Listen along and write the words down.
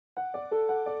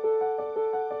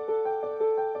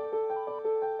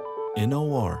In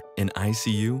OR and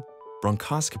ICU,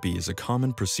 bronchoscopy is a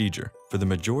common procedure. For the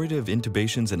majority of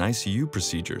intubations and ICU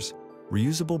procedures,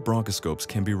 reusable bronchoscopes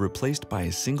can be replaced by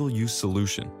a single-use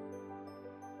solution.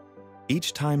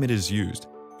 Each time it is used,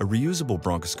 a reusable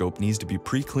bronchoscope needs to be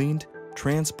pre-cleaned,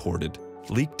 transported,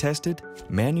 leak-tested,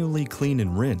 manually cleaned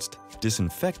and rinsed,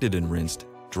 disinfected and rinsed,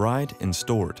 dried and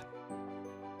stored.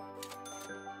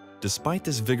 Despite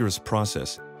this vigorous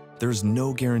process, there is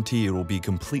no guarantee it will be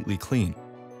completely clean.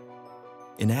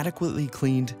 Inadequately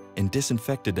cleaned and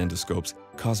disinfected endoscopes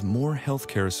cause more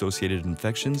healthcare-associated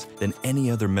infections than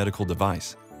any other medical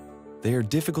device. They are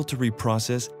difficult to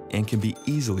reprocess and can be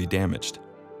easily damaged.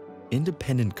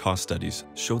 Independent cost studies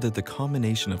show that the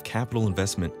combination of capital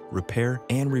investment, repair,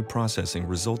 and reprocessing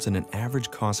results in an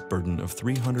average cost burden of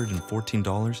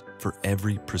 $314 for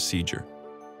every procedure.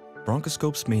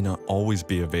 Bronchoscopes may not always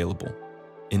be available.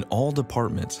 In all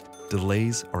departments,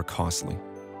 delays are costly.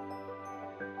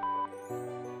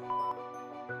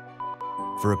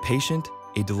 For a patient,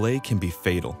 a delay can be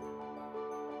fatal.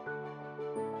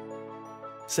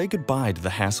 Say goodbye to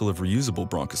the hassle of reusable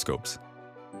bronchoscopes.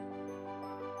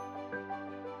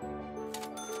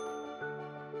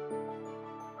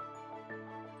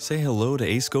 Say hello to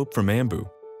aScope from Ambu,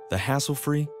 the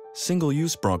hassle-free,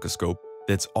 single-use bronchoscope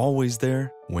that's always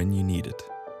there when you need it.